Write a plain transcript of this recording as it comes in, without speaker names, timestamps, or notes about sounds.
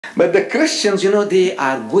But the Christians, they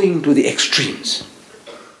are going to the extremes.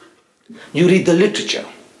 You read the literature,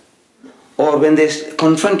 or when they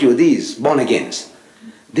confront you, these born-agains,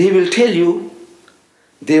 they will tell you,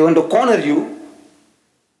 they want to corner you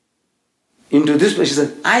into this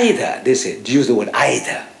position. Either, they say, use the word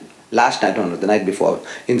either. Last night, the night before,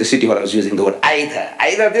 in the city hall, I was using the word either.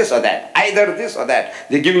 Either this or that. Either this or that.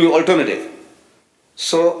 They're giving you alternative.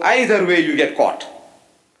 So either way you get caught.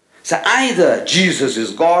 So either Jesus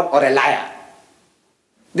is God or a liar.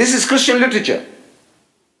 This is Christian literature.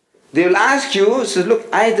 They will ask you, says, look,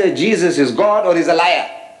 either Jesus is God or he's a liar.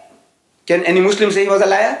 Can any Muslim say he was a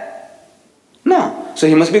liar? No. So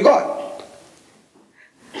he must be God.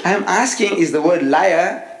 I am asking, is the word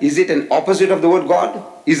liar, is it an opposite of the word God?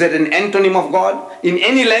 Is it an antonym of God? In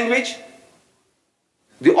any language?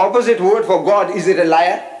 The opposite word for God, is it a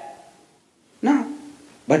liar? No.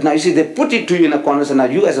 But now you see, they put it to you in a corner, so now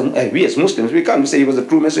you we as Muslims, we can't say he was a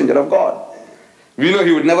true messenger of God. We know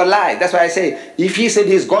he would never lie. That's why I say, if he said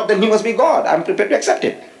he's God, then he must be God. I'm prepared to accept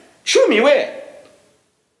it. Show me where.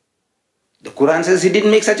 The Quran says he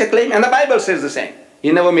didn't make such a claim, and the Bible says the same.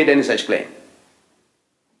 He never made any such claim.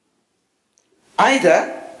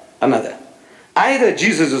 Either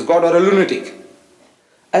Jesus is God or a lunatic.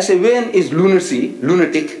 I say, when is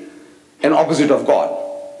lunatic, an opposite of God?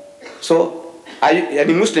 So,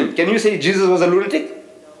 any Muslim, can you say Jesus was a lunatic?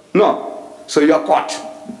 No. So you are caught.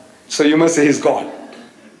 So you must say he's God.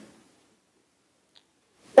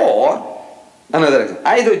 Or, another example,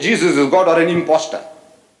 either Jesus is God or an imposter.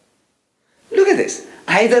 Look at this.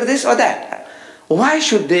 Either this or that. Why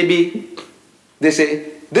should they say,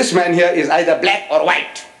 this man here is either black or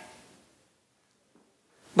white.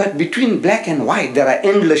 But between black and white, there are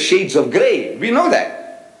endless shades of gray. We know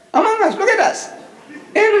that. Among us, look at us.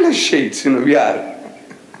 Endless shades, we are.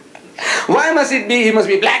 Why must it be, he must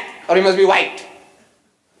be black or he must be white?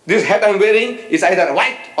 This hat I'm wearing is either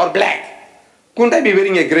white or black. Couldn't I be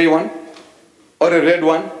wearing a gray one? Or a red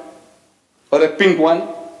one? Or a pink one?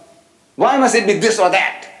 Why must it be this or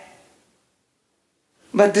that?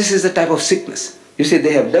 But this is the type of sickness. You see,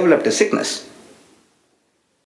 they have developed a sickness.